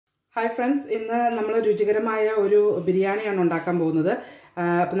Hi friends, in the നമ്മൾ രുചികരമായ ഒരു ബിരിയാണിയാണ് ഉണ്ടാക്കാൻ പോകുന്നത്.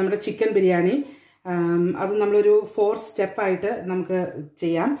 അപ്പോൾ നമ്മുടെ ചിക്കൻ ബിരിയാണി അത് നമ്മൾ ഒരു 4 സ്റ്റെപ്പ് ആയിട്ട് നമുക്ക്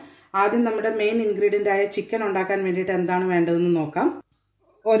ചെയ്യാം. ആദ്യം നമ്മുടെ മെയിൻ ഇൻഗ്രീഡിയന്റ് ആയ ചിക്കൻ ഉണ്ടാക്കാൻ വേണ്ടിയിട്ട് എന്താണ് വേണ്ടതെന്ന് നോക്കാം.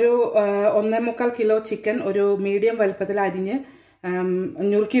 ഒരു 1.25 കിലോ ചിക്കൻ ഒരു മീഡിയം വലുപ്പത്തിൽ അരിഞ്ഞ്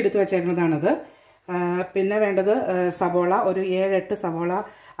ഞുറുക്കി എടുത്തു വെച്ചേക്കുന്നതാണത്. പിന്നെ വേണ്ടത് സവോള ഒരു 7-8 സവോള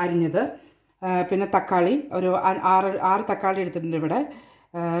അരിഞ്ഞത്. പിന്നെ തക്കാളി ഒരു 6 തക്കാളി എടുത്തിട്ടുണ്ട് ഇവിടെ.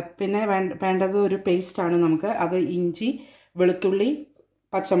 പിന്നെ വേണ്ടത് ഒരു പേസ്റ്റാണ് നമുക്ക്. അത് ഇഞ്ചി, വെളുത്തുള്ളി,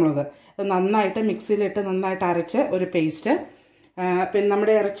 പച്ചമുളക് നന്നായിട്ട് മിക്സിയിലിട്ട് നന്നായിട്ട് അരച്ച് ഒരു പേസ്റ്റ്. പിന്നെ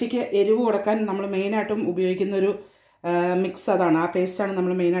നമ്മുടെ ഇറച്ചിക്ക് എരിവ് കൊടുക്കാൻ നമ്മൾ മെയിനായിട്ടും ഉപയോഗിക്കുന്ന ഒരു മിക്സ് അതാണ്. ആ പേസ്റ്റാണ്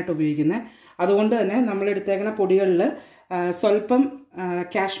നമ്മൾ മെയിനായിട്ട് ഉപയോഗിക്കുന്നത്. അതുകൊണ്ട് തന്നെ നമ്മൾ എടുത്തേക്കുന്ന പൊടികളിൽ സ്വല്പം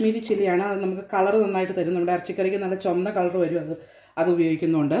കാശ്മീരി ചില്ലിയാണ്. അത് നമുക്ക് കളർ നന്നായിട്ട് തരും. നമ്മുടെ ഇറച്ചിക്കറിക്ക് നല്ല ചുവന്ന കളർ വരും അത്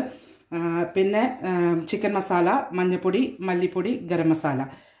ഉപയോഗിക്കുന്നുണ്ട്. പിന്നെ ചിക്കൻ മസാല, മഞ്ഞൾപ്പൊടി, മല്ലിപ്പൊടി, ഗരം മസാല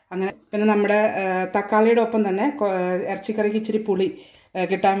അങ്ങനെ. പിന്നെ നമ്മുടെ തക്കാളിയുടെ ഒപ്പം തന്നെ ഇറച്ചിക്കറിക്ക് ഇച്ചിരി പുളി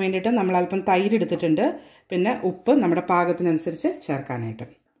കിട്ടാൻ വേണ്ടിയിട്ട് നമ്മൾ അല്പം തൈര് എടുത്തിട്ടുണ്ട്. പിന്നെ ഉപ്പ് നമ്മുടെ പാകത്തിനനുസരിച്ച് ചേർക്കാനായിട്ട്.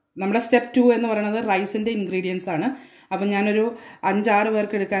 നമ്മുടെ സ്റ്റെപ്പ് 2 എന്ന് പറയുന്നത് റൈസിൻ്റെ ഇൻഗ്രീഡിയൻസ് ആണ്. അപ്പം ഞാനൊരു 5-6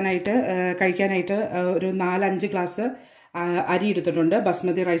 പേർക്ക് കഴിക്കാനായിട്ട് ഒരു 4-5 ഗ്ലാസ് അരി എടുത്തിട്ടുണ്ട്.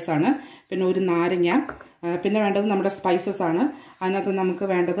 ബസ്മതി റൈസാണ്. പിന്നെ ഒരു നാരങ്ങ. പിന്നെ വേണ്ടത് നമ്മുടെ സ്പൈസസ് ആണ്. അതിനകത്ത് നമുക്ക്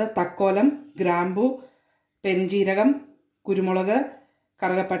വേണ്ടത് തക്കോലം, ഗ്രാമ്പു, പെരിഞ്ജീരകം, കുരുമുളക്,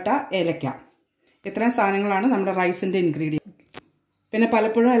 കറുകപ്പട്ട, ഏലക്ക. ഇത്രയും സാധനങ്ങളാണ് നമ്മുടെ റൈസിൻ്റെ ഇൻഗ്രീഡിയൻറ്റ്. പിന്നെ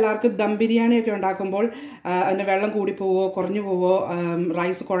പലപ്പോഴും എല്ലാവർക്കും ദം ബിരിയാണിയൊക്കെ ഉണ്ടാക്കുമ്പോൾ അതിൻ്റെ വെള്ളം കൂടിപ്പോവോ കുറഞ്ഞു പോവോ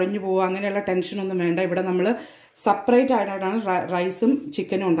റൈസ് കുഴഞ്ഞു പോവോ അങ്ങനെയുള്ള ടെൻഷനൊന്നും വേണ്ട. ഇവിടെ നമ്മൾ സെപ്പറേറ്റ് ആയിട്ടാണ് റൈസും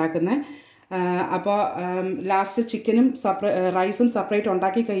ചിക്കനും ഉണ്ടാക്കുന്നത്. അപ്പോൾ ലാസ്റ്റ് ചിക്കനും റൈസും സെപ്പറേറ്റ്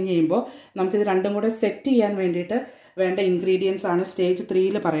ഉണ്ടാക്കി കഴിഞ്ഞ് കഴിയുമ്പോൾ നമുക്കിത് രണ്ടും കൂടെ സെറ്റ് ചെയ്യാൻ വേണ്ടിയിട്ട് വേണ്ട ഇൻഗ്രീഡിയൻസ് ആണ് സ്റ്റേജ്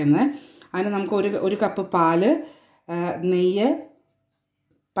 3 പറയുന്നത്. അതിന് നമുക്ക് ഒരു കപ്പ് പാല്, നെയ്യ്,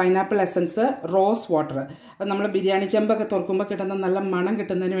 പൈനാപ്പിൾ എസൻസ്, റോസ് വാട്ടർ. അത് നമ്മൾ ബിരിയാണി ചെമ്പൊക്കെ തുറക്കുമ്പോൾ കിട്ടുന്ന നല്ല മണം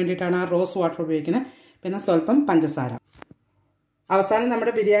കിട്ടുന്നതിന് വേണ്ടിയിട്ടാണ് ആ റോസ് വാട്ടർ ഉപയോഗിക്കുന്നത്. പിന്നെ സ്വല്പം പഞ്ചസാര. അവസാനം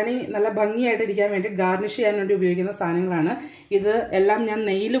നമ്മുടെ ബിരിയാണി നല്ല ഭംഗിയായിട്ട് ഇരിക്കാൻ വേണ്ടി ഗാർണിഷ് ചെയ്യാൻ വേണ്ടി ഉപയോഗിക്കുന്ന സാധനങ്ങളാണ് ഇത്. എല്ലാം ഞാൻ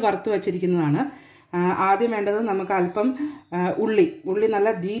നെയ്യിൽ വറുത്ത് വെച്ചിരിക്കുന്നതാണ്. ആദ്യം വേണ്ടത് നമുക്ക് അല്പം ഉള്ളി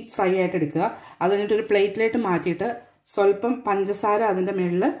നല്ല ഡീപ്പ് ഫ്രൈ ആയിട്ട് എടുക്കുക. അത് കഴിഞ്ഞിട്ടൊരു പ്ലേറ്റിലേക്ക് മാറ്റിയിട്ട് സ്വല്പം പഞ്ചസാര അതിൻ്റെ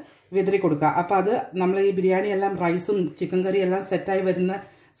മുകളിൽ വിതറി കൊടുക്കുക. അപ്പോൾ അത് നമ്മൾ ഈ ബിരിയാണി എല്ലാം റൈസും ചിക്കൻ കറിയും എല്ലാം സെറ്റായി വരുന്ന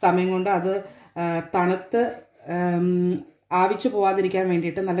സമയം കൊണ്ട് അത് തണുത്ത് ആവിച്ചു പോവാതിരിക്കാൻ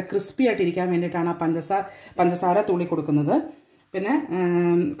വേണ്ടിയിട്ട് നല്ല ക്രിസ്പി ആയിട്ടിരിക്കാൻ വേണ്ടിയിട്ടാണ് ആ പഞ്ചസാര തുള്ളി കൊടുക്കുന്നത്. പിന്നെ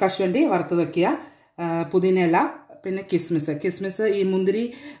കശുവണ്ടി വറുത്ത് വയ്ക്കുക, പുതിനയില, പിന്നെ കിസ്മിസ് ഈ മുന്തിരി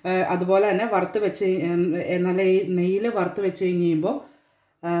അതുപോലെ തന്നെ വറുത്ത് വെച്ച് നല്ല ഈ നെയ്യിൽ വറുത്ത് വെച്ച് കഴിയുമ്പോൾ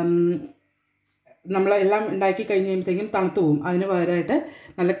നമ്മളെല്ലാം ഉണ്ടാക്കി കഴിഞ്ഞ് കഴിയുമ്പോഴത്തേക്കും തണുത്ത് പോകും. അതിന് പകരമായിട്ട്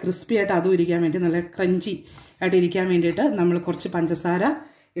നല്ല ക്രിസ്പി ആയിട്ട് അതും ഇരിക്കാൻ വേണ്ടി നല്ല ക്രഞ്ചി ആയിട്ട് ഇരിക്കാൻ വേണ്ടിയിട്ട് നമ്മൾ കുറച്ച് പഞ്ചസാര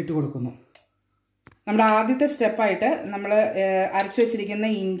ഇട്ട് കൊടുക്കുന്നു. നമ്മുടെ ആദ്യത്തെ സ്റ്റെപ്പായിട്ട് നമ്മൾ അരച്ചു വെച്ചിരിക്കുന്ന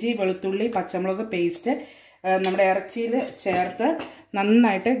ഇഞ്ചി, വെളുത്തുള്ളി, പച്ചമുളക് പേസ്റ്റ് നമ്മുടെ ഇറച്ചിയിൽ ചേർത്ത്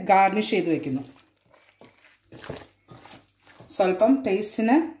നന്നായിട്ട് ഗാർണിഷ് ചെയ്ത് വെക്കുന്നു. സ്വല്പം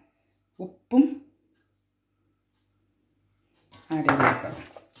ടേസ്റ്റിന് ഉപ്പും ആഡ് ചെയ്ത് വെക്കാം.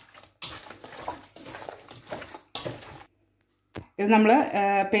 ഇത് നമ്മൾ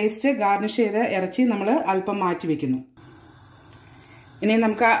പേസ്റ്റ് ഗാർണിഷ് ചെയ്ത് ഇറച്ചി നമ്മൾ അല്പം മാറ്റി വെക്കുന്നു. ഇനി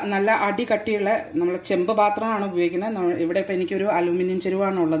നമുക്ക് നല്ല അടി കട്ടിയുള്ള നമ്മൾ ചെമ്പ് പാത്രമാണ് ഉപയോഗിക്കുന്നത്. ഇവിടെ ഇപ്പോൾ എനിക്കൊരു അലുമിനിയം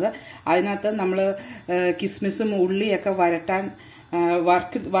ചെരുവാണുള്ളത്. അതിനകത്ത് നമ്മൾ കിസ്മിസും ഉള്ളിയൊക്കെ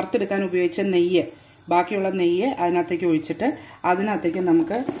വറുത്തെടുക്കാൻ ഉപയോഗിച്ച നെയ്യ്, ബാക്കിയുള്ള നെയ്യ് അതിനകത്തേക്ക് ഒഴിച്ചിട്ട് അതിനകത്തേക്ക്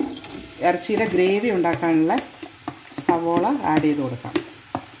നമുക്ക് ഇറച്ചിയുടെ ഗ്രേവി ഉണ്ടാക്കാനുള്ള സവോള ആഡ് ചെയ്ത് കൊടുക്കാം.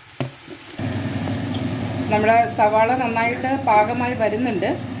 നമ്മുടെ സവാള നന്നായിട്ട് പാകമായി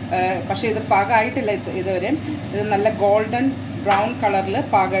വരുന്നുണ്ട്. പക്ഷേ ഇത് പാകമായിട്ടില്ല ഇതുവരെ. ഇത് നല്ല ഗോൾഡൻ ബ്രൗൺ കളറിൽ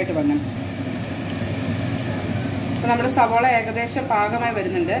പാകമായിട്ട് വന്നു. അപ്പോൾ നമ്മുടെ സവാള ഏകദേശം പാകമായി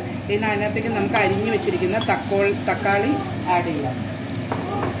വരുന്നുണ്ട്. ഇനി അതിനകത്തേക്ക് നമുക്ക് അരിഞ്ഞു വെച്ചിരിക്കുന്ന തക്കാളി ആഡ് ചെയ്യാം.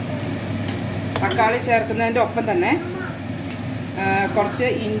 തക്കാളി ചേർക്കുന്നതിൻ്റെ ഒപ്പം തന്നെ കുറച്ച്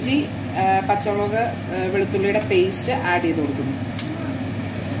ഇഞ്ചി, പച്ചമുളക്, വെളുത്തുള്ളിയുടെ പേസ്റ്റ് ആഡ് ചെയ്ത് കൊടുക്കുന്നു.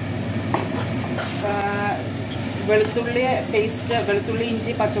 വെളുത്തുള്ളി,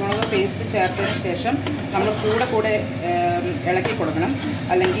 ഇഞ്ചി, പച്ചമുളക് പേസ്റ്റ് ചേർത്തതിന് ശേഷം നമ്മൾ കൂടെ ഇളക്കി കൊടുക്കണം.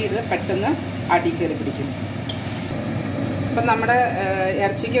 അല്ലെങ്കിൽ ഇത് പെട്ടെന്ന് അടി കയറി പിടിക്കും. അപ്പം നമ്മുടെ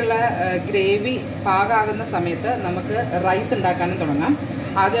ഇറച്ചിക്കുള്ള ഗ്രേവി പാകമാകുന്ന സമയത്ത് നമുക്ക് റൈസ് ഉണ്ടാക്കാനും തുടങ്ങാം.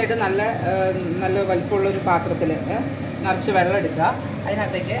 ആദ്യമായിട്ട് നല്ല വലിപ്പമുള്ളൊരു പാത്രത്തിൽ നിറച്ച് വെള്ളം എടുക്കുക.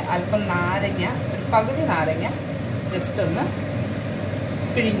 അതിനകത്തേക്ക് അല്പം നാരങ്ങ, ഒരു പകുതി നാരങ്ങ ജസ്റ്റ് ഒന്ന്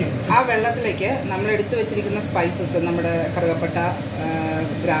പിഴിഞ്ഞു. ആ വെള്ളത്തിലേക്ക് നമ്മൾ എടുത്തു വെച്ചിരിക്കുന്ന സ്പൈസസ്, നമ്മുടെ കറുകപ്പട്ട,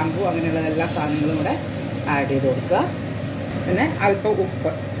 ഗ്രാമ്പു അങ്ങനെയുള്ള എല്ലാ സാധനങ്ങളും കൂടെ ആഡ് ചെയ്ത് കൊടുക്കുക. പിന്നെ അല്പം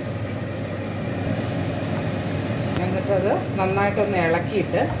ഉപ്പ്. എന്നിട്ടത് നന്നായിട്ടൊന്ന്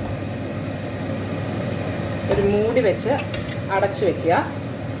ഇളക്കിയിട്ട് ഒരു മൂടി വെച്ച് അടച്ചു വെക്കുക.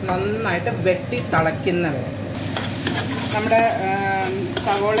 നന്നായിട്ട് വെട്ടി തിളയ്ക്കുന്നവരെ. നമ്മുടെ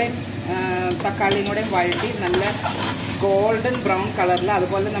സവോളയും തക്കാളിയും കൂടെ വഴറ്റി നല്ല ഗോൾഡൻ ബ്രൗൺ കളറിൽ,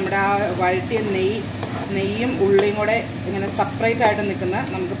 അതുപോലെ നമ്മുടെ ആ വഴറ്റിയ നെയ്യും ഉള്ളിയും കൂടെ ഇങ്ങനെ സെപ്പറേറ്റ് ആയിട്ട് നിൽക്കുന്ന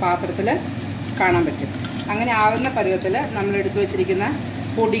നമുക്ക് പാത്രത്തിൽ കാണാൻ പറ്റും. അങ്ങനെ ആകുന്ന പരുവത്തിൽ നമ്മൾ എടുത്തു വച്ചിരിക്കുന്ന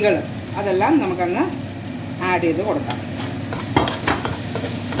പൊടികൾ അതെല്ലാം നമുക്കങ്ങ് ആഡ് ചെയ്ത് കൊടുക്കാം.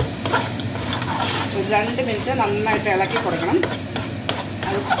 2 മിനിറ്റ് നന്നായിട്ട് ഇളക്കി കൊടുക്കണം.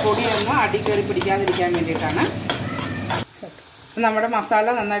 അത് പൊടിയൊന്നും അടി കയറി പിടിക്കാതിരിക്കാൻ വേണ്ടിയിട്ടാണ്. നമ്മുടെ മസാല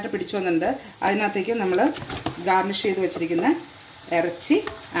നന്നായിട്ട് പിടിച്ചു വന്നിട്ടുണ്ട്. അതിനകത്തേക്ക് നമ്മൾ ഗാർണിഷ് ചെയ്ത് വെച്ചിരിക്കുന്ന ഇറച്ചി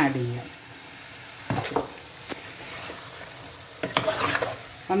ആഡ് ചെയ്യാം.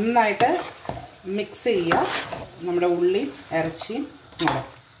 നന്നായിട്ട് മിക്സ് ചെയ്യുക നമ്മുടെ ഉള്ളിയും ഇറച്ചിയും കൂടെ.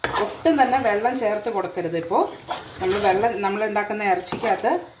 ഒട്ടും തന്നെ വെള്ളം ചേർത്ത് കൊടുക്കരുത്. ഇപ്പോൾ നമ്മൾ ഉണ്ടാക്കുന്ന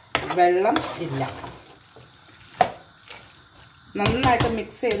ഇറച്ചിക്കകത്ത് വെള്ളം ഇല്ല. നന്നായിട്ട്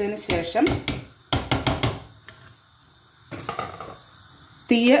മിക്സ് ചെയ്തതിന് ശേഷം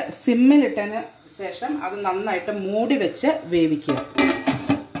തീയ സിമ്മിലിട്ടതിന് ശേഷം അത് നന്നായിട്ട് മൂടി വെച്ച് വേവിക്കുക.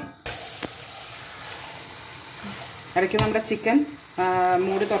 ഇടയ്ക്ക് നമ്മുടെ ചിക്കൻ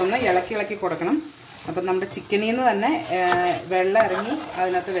മൂടി തുറന്ന് ഇളക്കി കൊടുക്കണം. അപ്പം നമ്മുടെ ചിക്കനിൽ നിന്ന് തന്നെ വെള്ളം ഇറങ്ങി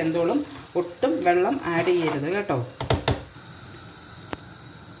അതിനകത്ത് വെന്തോളും. ഒട്ടും വെള്ളം ആഡ് ചെയ്യരുത് കേട്ടോ.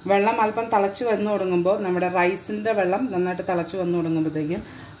 വെള്ളം അല്പം തിളച്ച് വന്നു തുടങ്ങുമ്പോൾ നമ്മുടെ റൈസിൻ്റെ വെള്ളം നന്നായിട്ട് തിളച്ച് വന്നു തുടങ്ങുമ്പോഴത്തേക്കും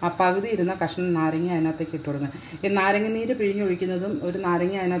ആ പകുതി ഇരുന്ന കഷ്ണം നാരങ്ങ അതിനകത്തേക്ക് ഇട്ട് കൊടുക്കണം. ഈ നാരങ്ങ നീര് പിഴിഞ്ഞൊഴിക്കുന്നതും ഒരു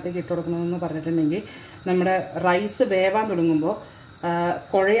നാരങ്ങ അതിനകത്തേക്ക് ഇട്ട് കൊടുക്കണമെന്ന് പറഞ്ഞിട്ടുണ്ടെങ്കിൽ നമ്മുടെ റൈസ് വേവാൻ തുടങ്ങുമ്പോൾ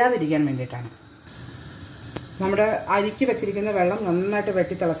കുഴയാതിരിക്കാൻ വേണ്ടിയിട്ടാണ്. നമ്മുടെ അരിക്ക് വെച്ചിരിക്കുന്ന വെള്ളം നന്നായിട്ട്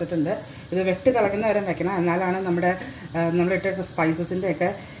വെട്ടി തിളച്ചിട്ടുണ്ട്. ഇത് വെട്ടി തിളയ്ക്കുന്ന വരെ വെക്കണം. എന്നാലാണ് നമ്മളിട്ട സ്പൈസസിൻ്റെയൊക്കെ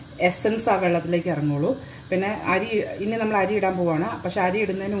എസൻസ് ആ വെള്ളത്തിലേക്ക് ഇറങ്ങുള്ളൂ. പിന്നെ ഇനി നമ്മൾ അരി ഇടാൻ പോവാണ്. പക്ഷെ അരി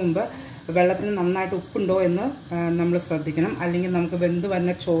ഇടുന്നതിന് മുമ്പ് വെള്ളത്തിന് നന്നായിട്ട് ഉപ്പുണ്ടോ എന്ന് നമ്മൾ ശ്രദ്ധിക്കണം. അല്ലെങ്കിൽ നമുക്ക് വെന്ത്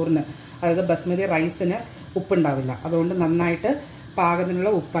വന്ന ചോറിന്, അതായത് ബസ്മതി റൈസിന് ഉപ്പുണ്ടാവില്ല. അതുകൊണ്ട് നന്നായിട്ട്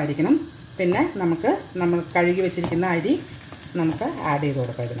പാകത്തിനുള്ള ഉപ്പായിരിക്കണം. പിന്നെ നമ്മൾ കഴുകി വെച്ചിരിക്കുന്ന അരി നമുക്ക് ആഡ് ചെയ്ത്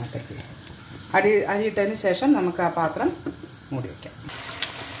കൊടുക്കാം ഇതിനകത്തേക്ക്. അരി ഇട്ടതിന് ശേഷം നമുക്ക് ആ പാത്രം മൂടി വയ്ക്കാം.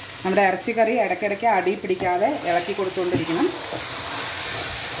 നമ്മുടെ ഇറച്ചിക്കറി ഇടയ്ക്കിടയ്ക്ക് അടി പിടിക്കാതെ ഇളക്കി കൊടുത്തുകൊണ്ടിരിക്കണം.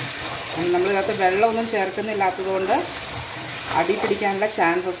 നമ്മളിതിനകത്ത് വെള്ളമൊന്നും ചേർക്കുന്നില്ലാത്തതുകൊണ്ട് അടി പിടിക്കാനുള്ള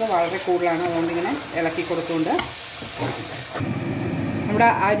ചാൻസസ് വളരെ കൂടുതലാണ്. അതുകൊണ്ട് ഇങ്ങനെ ഇളക്കി കൊടുത്തുകൊണ്ട് നമ്മുടെ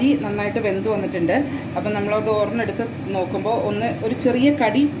അരി നന്നായിട്ട് വെന്ത് വന്നിട്ടുണ്ട്. അപ്പം നമ്മളത് ഓർന്നെടുത്ത് നോക്കുമ്പോൾ ഒരു ചെറിയ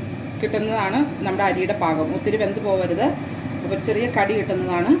കടി കിട്ടുന്നതാണ് നമ്മുടെ അരിയുടെ പാകം. ഒത്തിരി വെന്ത് പോകരുത്. അപ്പോൾ ഒരു ചെറിയ കടി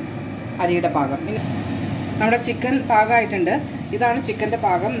കിട്ടുന്നതാണ് അരിയുടെ പാകം. ഇനി നമ്മുടെ ചിക്കൻ പാകമായിട്ടുണ്ട്. ഇതാണ് ചിക്കൻ്റെ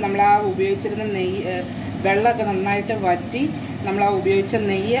പാകം. നമ്മൾ ആ ഉപയോഗിച്ചിരുന്ന വെള്ളമൊക്കെ നന്നായിട്ട് വറ്റി നമ്മൾ ആ ഉപയോഗിച്ച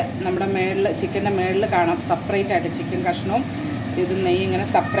നെയ്യ് നമ്മുടെ ചിക്കൻ്റെ മേളിൽ കാണാം. സെപ്പറേറ്റ് ആയിട്ട് ചിക്കൻ കഷ്ണവും ഇത് നെയ്യ് ഇങ്ങനെ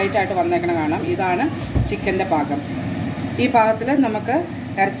സെപ്പറേറ്റ് ആയിട്ട് വന്നേക്കണം കാണാം. ഇതാണ് ചിക്കൻ്റെ പാകം. ഈ പാകത്തിൽ നമുക്ക്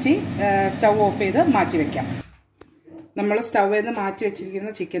ഇറച്ചി സ്റ്റൗ ഓഫ് ചെയ്ത് മാറ്റി വയ്ക്കാം. നമ്മൾ സ്റ്റൗവിൽ നിന്ന് മാറ്റി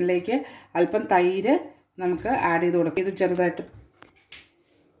വെച്ചിരിക്കുന്ന ചിക്കനിലേക്ക് അല്പം തൈര് നമുക്ക് ആഡ് ചെയ്ത് കൊടുക്കാം. ഇത് ചെറുതായിട്ട്.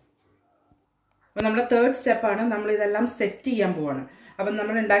 അപ്പോൾ നമ്മുടെ തേർഡ് സ്റ്റെപ്പാണ്. നമ്മളിതെല്ലാം സെറ്റ് ചെയ്യാൻ പോവാണ്. അപ്പം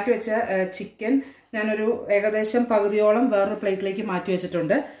നമ്മൾ ഉണ്ടാക്കി വെച്ച ചിക്കൻ ഞാനൊരു ഏകദേശം പകുതിയോളം വേറൊരു പ്ലേറ്റിലേക്ക് മാറ്റി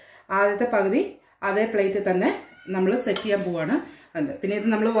വെച്ചിട്ടുണ്ട്. ആദ്യത്തെ പകുതി അതേ പ്ലേറ്റിൽ തന്നെ നമ്മൾ സെറ്റ് ചെയ്യാൻ പോവാണ്. പിന്നെ ഇത്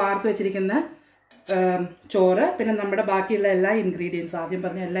നമ്മൾ വാർത്ത് വെച്ചിരിക്കുന്ന ചോറ്, പിന്നെ നമ്മുടെ ബാക്കിയുള്ള എല്ലാ ഇൻഗ്രീഡിയൻസും, ആദ്യം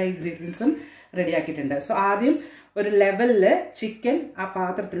പറഞ്ഞ എല്ലാ ഇൻഗ്രീഡിയൻസും റെഡിയാക്കിയിട്ടുണ്ട്. സോ ആദ്യം ഒരു ലെവലിൽ ചിക്കൻ ആ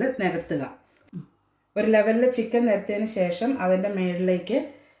പാത്രത്തിൽ നിരത്തുക. ഒരു ലെവലിൽ ചിക്കൻ നിരത്തിയതിന് ശേഷം അതിൻ്റെ മുകളിലേക്ക്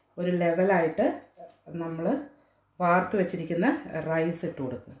ഒരു ലെവലായിട്ട് നമ്മൾ വാർത്ത് വെച്ചിരിക്കുന്ന റൈസ് ഇട്ട്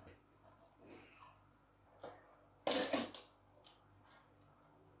കൊടുക്കുക.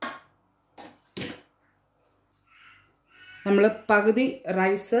 നമ്മൾ പകുതി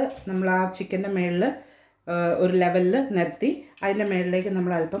റൈസ് നമ്മൾ ആ ചിക്കൻ്റെ മുകളിൽ ഒരു ലെവലിൽ നിരത്തി അതിൻ്റെ മുകളിലേക്ക്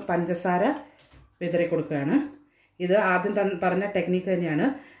നമ്മൾ അല്പം പഞ്ചസാര വിതറി കൊടുക്കുകയാണ്. ഇത് ആദ്യം പറഞ്ഞ ടെക്നിക്ക് തന്നെയാണ്.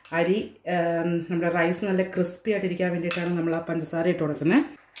 നമ്മുടെ റൈസ് നല്ല ക്രിസ്പി ആയിട്ടിരിക്കാൻ വേണ്ടിയിട്ടാണ് നമ്മൾ ആ പഞ്ചസാര ഇട്ട് കൊടുക്കുന്നത്.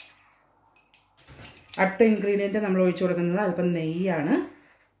 അടുത്ത ഇൻഗ്രീഡിയൻറ്റ് നമ്മൾ ഒഴിച്ചു കൊടുക്കുന്നത് അല്പം നെയ്യാണ്.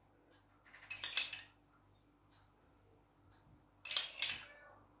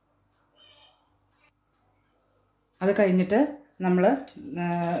 അത് കഴിഞ്ഞിട്ട് നമ്മൾ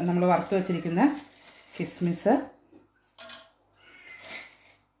വറുത്ത് വെച്ചിരിക്കുന്ന കിസ്മിസ്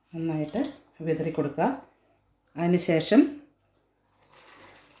നന്നായിട്ട് വിതറി കൊടുക്കുക. അതിന് ശേഷം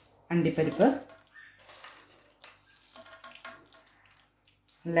അണ്ടിപ്പരിപ്പ്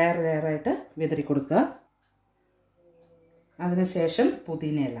ലെയറായിട്ട് വിതറി കൊടുക്കുക. അതിനുശേഷം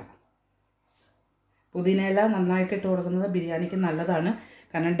പുതിനയില നന്നായിട്ട് ഇട്ട് കൊടുക്കുന്നത് ബിരിയാണിക്ക് നല്ലതാണ്.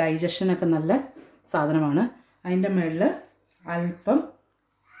 കാരണം ഡൈജഷനൊക്കെ നല്ല സാധനമാണ്. അതിൻ്റെ മുകളിൽ അല്പം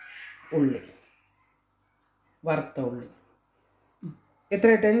ഉള്ളി, വറുത്ത ഉള്ളി ഇത്ര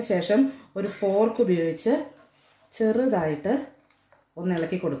ഇട്ടതിന് ശേഷം ഒരു ഫോർക്ക് ഉപയോഗിച്ച് ചെറുതായിട്ട് ഒന്ന്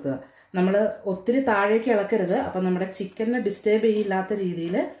ഇളക്കി കൊടുക്കുക. നമ്മൾ ഒത്തിരി താഴേക്ക് ഇളക്കരുത്. അപ്പം നമ്മുടെ ചിക്കനെ ഡിസ്റ്റർബ് ചെയ്യില്ലാത്ത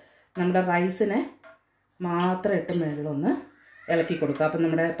രീതിയിൽ നമ്മുടെ റൈസിനെ മാത്രം ഇട്ട് മുകളിലൊന്ന് ഇളക്കി കൊടുക്കുക. അപ്പം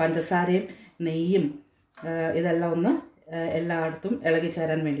നമ്മുടെ പഞ്ചസാരയും നെയ്യും ഇതെല്ലാം ഒന്ന് എല്ലായിടത്തും ഇളകി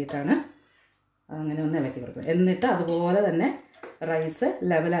ചേരാൻ വേണ്ടിയിട്ടാണ് അങ്ങനെ ഒന്ന് ഇളക്കി കൊടുക്കുക. എന്നിട്ട് അതുപോലെ തന്നെ റൈസ്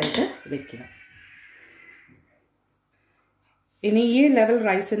ലെവലായിട്ട് വെക്കുക. ഇനി ഈ ലെവൽ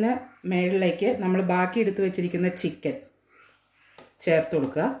റൈസിന് മുകളിലേക്ക് നമ്മൾ ബാക്കി എടുത്ത് വെച്ചിരിക്കുന്ന ചിക്കൻ ചേർത്ത്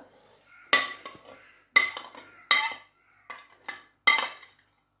കൊടുക്കുക.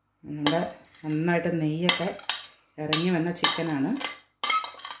 നമ്മുടെ നന്നായിട്ട് നെയ്യൊക്കെ ഇറങ്ങി വന്ന ചിക്കനാണ്.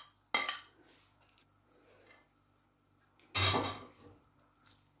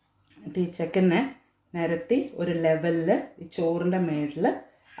 ഈ ചിക്കനെ നിരത്തി ഒരു ലെവലിൽ ഈ ചോറിൻ്റെ മുകളിൽ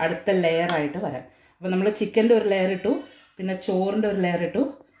അടുത്ത ലെയറായിട്ട് വരാം. അപ്പോൾ നമ്മൾ ചിക്കൻ്റെ ഒരു ലെയർ ഇട്ടു, പിന്നെ ചോറിൻ്റെ ഒരു ലെയർ ഇട്ടു,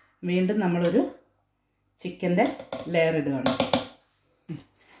 വീണ്ടും നമ്മളൊരു ചിക്കൻ്റെ ലെയർ ഇടുകയാണ്.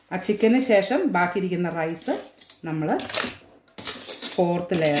 ആ ചിക്കന് ശേഷം ബാക്കിയിരിക്കുന്ന റൈസ് നമ്മൾ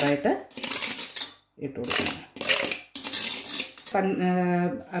ഫോർത്ത് ലെയറായിട്ട് ഇട്ട് കൊടുക്കണം.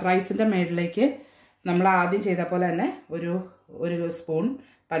 റൈസിൻ്റെ മുകളിലേക്ക് നമ്മൾ ആദ്യം ചെയ്ത പോലെ തന്നെ ഒരു സ്പൂൺ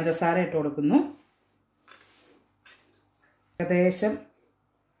പഞ്ചസാര ഇട്ട് കൊടുക്കുന്നു. ഏകദേശം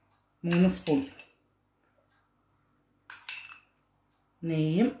 3 സ്പൂൺ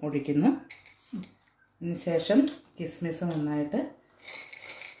നെയ്യും ഒഴിക്കുന്നു. അതിനുശേഷം കിസ്മിസ് നന്നായിട്ട്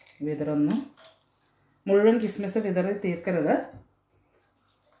വിതറുന്നു. മുഴുവൻ കിസ്മിസ് വിതറി തീർക്കരുത്.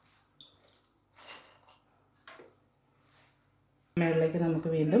 മുകളിലേക്ക് നമുക്ക്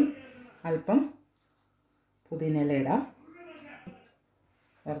വീണ്ടും അല്പം പുതിനയില ഇടാം.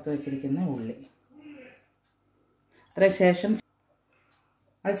 വറുത്ത് വെച്ചിരിക്കുന്ന ഉള്ളി അത്ര ശേഷം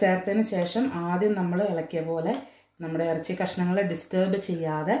അത് ചേർത്തതിന് ശേഷം ആദ്യം നമ്മൾ ഇളക്കിയ പോലെ നമ്മുടെ ഇറച്ചി കഷ്ണങ്ങളെ ഡിസ്റ്റർബ്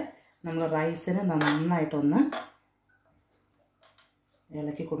ചെയ്യാതെ നമ്മൾ റൈസിന് നന്നായിട്ടൊന്ന്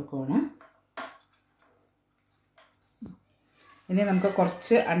ഇളക്കി കൊടുക്കുകയാണ്. ഇനി നമുക്ക്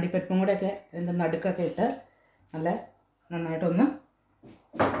കുറച്ച് അണ്ടിപ്പരിപ്പും കൂടെയൊക്കെ ഇതിൻ്റെ നടുക്കൊക്കെ ഇട്ട് നന്നായിട്ടൊന്ന്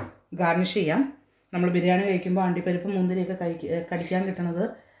ഗാർണിഷ് ചെയ്യാം. നമ്മൾ ബിരിയാണി കഴിക്കുമ്പോൾ അണ്ടിപ്പരിപ്പ് മുന്തിരിയൊക്കെ കടിക്കാൻ കിട്ടുന്നത്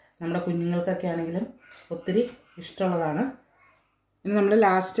നമ്മുടെ കുഞ്ഞുങ്ങൾക്കൊക്കെ ആണെങ്കിലും ഒത്തിരി ഇഷ്ടമുള്ളതാണ്. ഇനി നമ്മൾ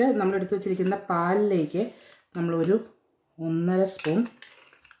ലാസ്റ്റ് നമ്മളെടുത്ത് വെച്ചിരിക്കുന്ന പാലിലേക്ക് നമ്മളൊരു 1.5 സ്പൂൺ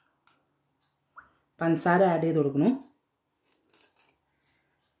പഞ്ചസാര ആഡ് ചെയ്ത് കൊടുക്കുന്നു.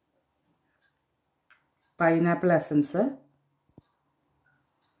 Pineapple essence,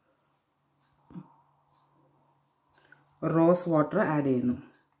 rose water add ചെയ്യുന്നു.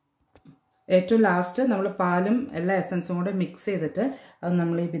 ഏറ്റവും ലാസ്റ്റ് നമ്മൾ പാലും എല്ലാ എസൻസും കൂടെ മിക്സ് ചെയ്തിട്ട് അത്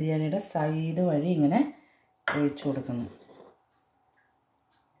നമ്മൾ ഈ ബിരിയാണിയുടെ സൈഡ് വഴി ഇങ്ങനെ ഒഴിച്ചു കൊടുക്കുന്നു.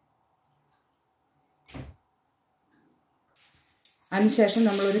 അതിനുശേഷം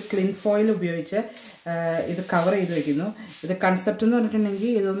നമ്മളൊരു ക്ലിൻ ഫോയിൽ ഉപയോഗിച്ച് ഇത് കവർ ചെയ്ത് വയ്ക്കുന്നു. ഇത് കൺസെപ്റ്റ് എന്ന് പറഞ്ഞിട്ടുണ്ടെങ്കിൽ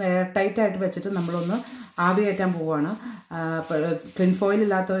ഇതൊന്ന് എയർ ടൈറ്റായിട്ട് വെച്ചിട്ട് നമ്മളൊന്ന് ആവി കയറ്റാൻ പോവുകയാണ്. ക്ലിൻ ഫോയിൽ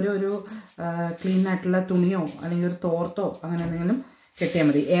ഇല്ലാത്തവർ ഒരു ക്ലീൻ ആയിട്ടുള്ള തുണിയോ അല്ലെങ്കിൽ ഒരു തോർത്തോ അങ്ങനെ എന്തെങ്കിലും കെട്ടിയാൽ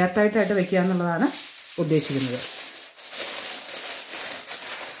മതി. എയർ ടൈറ്റായിട്ട് വെക്കുക എന്നുള്ളതാണ് ഉദ്ദേശിക്കുന്നത്.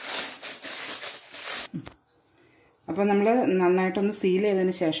 അപ്പോൾ നമ്മൾ നന്നായിട്ടൊന്ന് സീൽ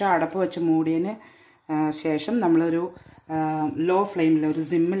ചെയ്തതിന് ശേഷം അടപ്പ് വെച്ച് മൂടിയതിന് ശേഷം നമ്മളൊരു ലോ ഫ്ലെയിമിൽ ഒരു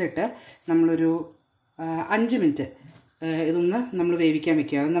സിമ്മിലിട്ട് നമ്മളൊരു 5 മിനിറ്റ് ഇതൊന്ന് നമ്മൾ വേവിക്കാൻ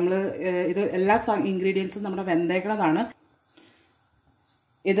വെക്കുക. നമ്മൾ ഇത് എല്ലാ ഇൻഗ്രീഡിയൻസും നമ്മുടെ വെന്തേക്കുന്നതാണ്.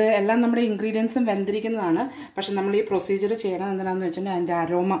 ഇത് എല്ലാം നമ്മുടെ ഇൻഗ്രീഡിയൻസും വെന്തിരിക്കുന്നതാണ്. പക്ഷെ നമ്മൾ ഈ പ്രൊസീജിയർ ചെയ്യണം എന്തിനാണെന്ന് വെച്ചിട്ടുണ്ടെങ്കിൽ അതിൻ്റെ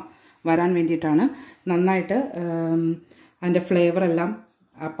അരോമ വരാൻ വേണ്ടിയിട്ടാണ്. നന്നായിട്ട് അതിൻ്റെ ഫ്ലേവറെല്ലാം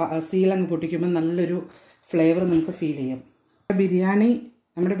സീലങ്ങ് പൊട്ടിക്കുമ്പോൾ നല്ലൊരു ഫ്ലേവർ നമുക്ക് ഫീൽ ചെയ്യും.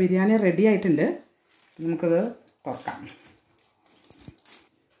 നമ്മുടെ ബിരിയാണി റെഡി ആയിട്ടുണ്ട്. നമുക്കത് തുറക്കാം.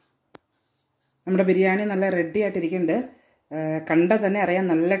 നമ്മുടെ ബിരിയാണി നല്ല റെഡി ആയിട്ടിരിക്കുന്നുണ്ട്. കണ്ടാൽ തന്നെ അറിയാം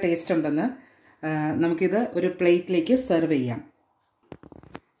നല്ല ടേസ്റ്റ് ഉണ്ടെന്ന്. നമുക്കിത് ഒരു പ്ലേറ്റിലേക്ക് സെർവ് ചെയ്യാം.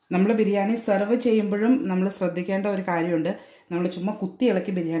 നമ്മൾ ബിരിയാണി സെർവ് ചെയ്യുമ്പോഴും നമ്മൾ ശ്രദ്ധിക്കേണ്ട ഒരു കാര്യമുണ്ട്. നമ്മൾ ചുമ്മാ കുത്തി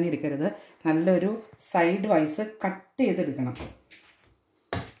ഇളക്കി ബിരിയാണി എടുക്കരുത്. നല്ലൊരു സൈഡ് വൈസ് കട്ട് ചെയ്തെടുക്കണം.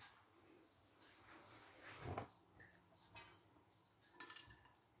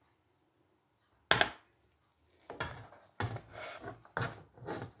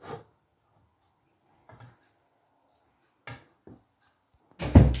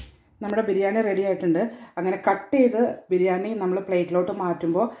 നമ്മുടെ ബിരിയാണി റെഡി ആയിട്ടുണ്ട്. അങ്ങനെ കട്ട് ചെയ്ത് ബിരിയാണി നമ്മൾ പ്ലേറ്റിലോട്ട്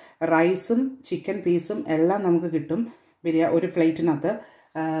മാറ്റുമ്പോൾ റൈസും ചിക്കൻ പീസും എല്ലാം നമുക്ക് കിട്ടും ഒരു പ്ലേറ്റിനകത്ത്.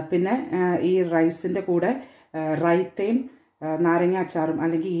 പിന്നെ ഈ റൈസിൻ്റെ കൂടെ റൈത്തയും നാരങ്ങ അച്ചാറും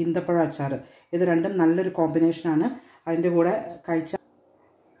അല്ലെങ്കിൽ ഈന്തപ്പഴ അച്ചാർ, ഇത് രണ്ടും നല്ലൊരു കോമ്പിനേഷനാണ്. അതിൻ്റെ കൂടെ കഴിച്ച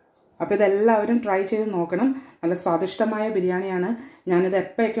അപ്പോൾ ഇതെല്ലാവരും ട്രൈ ചെയ്ത് നോക്കണം. നല്ല സ്വാദിഷ്ടമായ ബിരിയാണിയാണ്. ഞാനിത്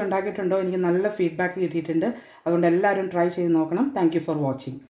എപ്പോഴൊക്കെ ഉണ്ടാക്കിയിട്ടുണ്ടോ എനിക്ക് നല്ല ഫീഡ്ബാക്ക് കിട്ടിയിട്ടുണ്ട്. അതുകൊണ്ട് എല്ലാവരും ട്രൈ ചെയ്ത് നോക്കണം. Thank you for watching.